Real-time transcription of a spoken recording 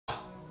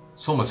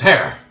Someone's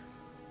hair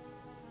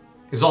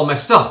is all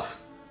messed up.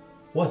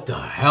 What the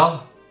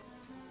hell?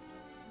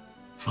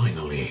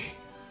 Finally,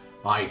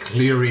 I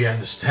clearly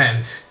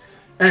understand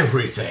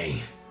everything.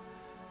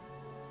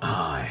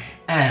 I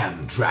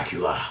am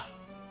Dracula.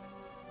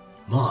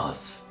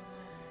 Moth.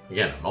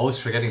 Again, I'm always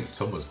forgetting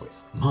someone's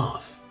voice.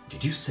 Moth.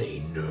 Did you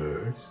say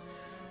nerd?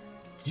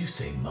 Did you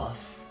say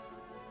muff?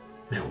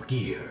 Metal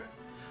Gear.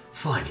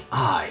 Finally,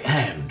 I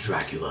am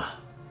Dracula.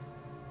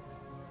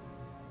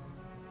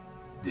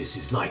 This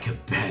is like a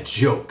bad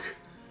joke.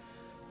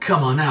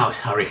 Come on out,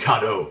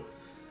 Harikado.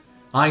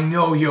 I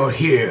know you're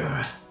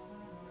here.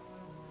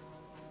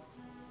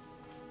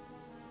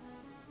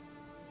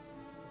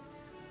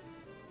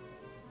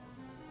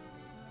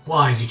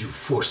 Why did you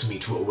force me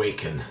to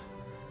awaken?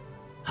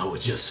 I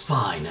was just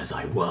fine as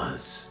I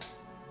was.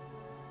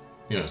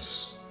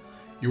 Yes,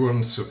 you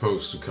weren't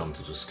supposed to come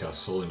to this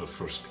castle in the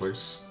first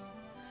place.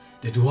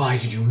 Then why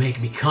did you make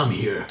me come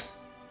here?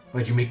 Why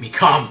did you make me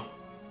come?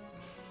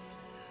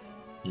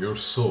 Your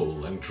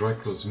soul and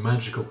Dracula's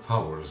magical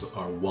powers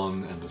are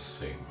one and the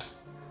same.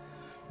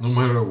 No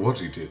matter what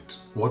he did,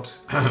 no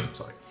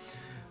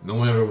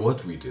matter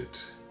what we did,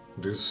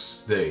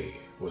 this day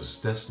was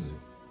destined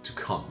to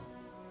come.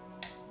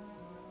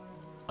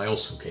 I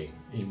also came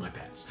in my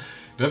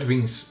pants. That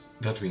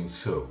being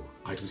so,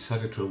 I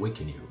decided to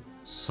awaken you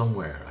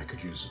somewhere I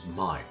could use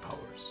my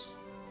powers.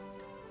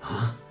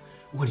 Huh?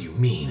 What do you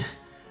mean?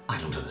 I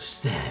don't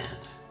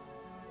understand.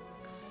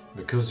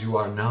 Because you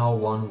are now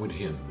one with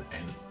him,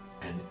 and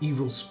an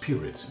evil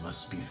spirit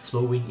must be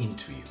flowing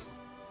into you.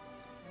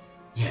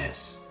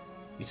 Yes,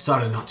 it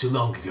started not too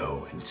long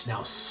ago, and it's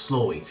now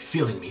slowly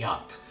filling me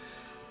up.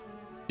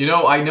 You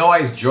know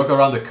I joke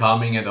around the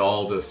coming and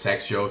all the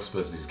sex jokes, but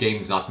this game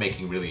is not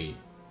making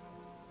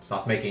it's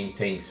not making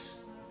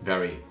things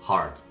very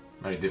hard,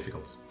 very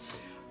difficult.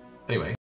 Anyway.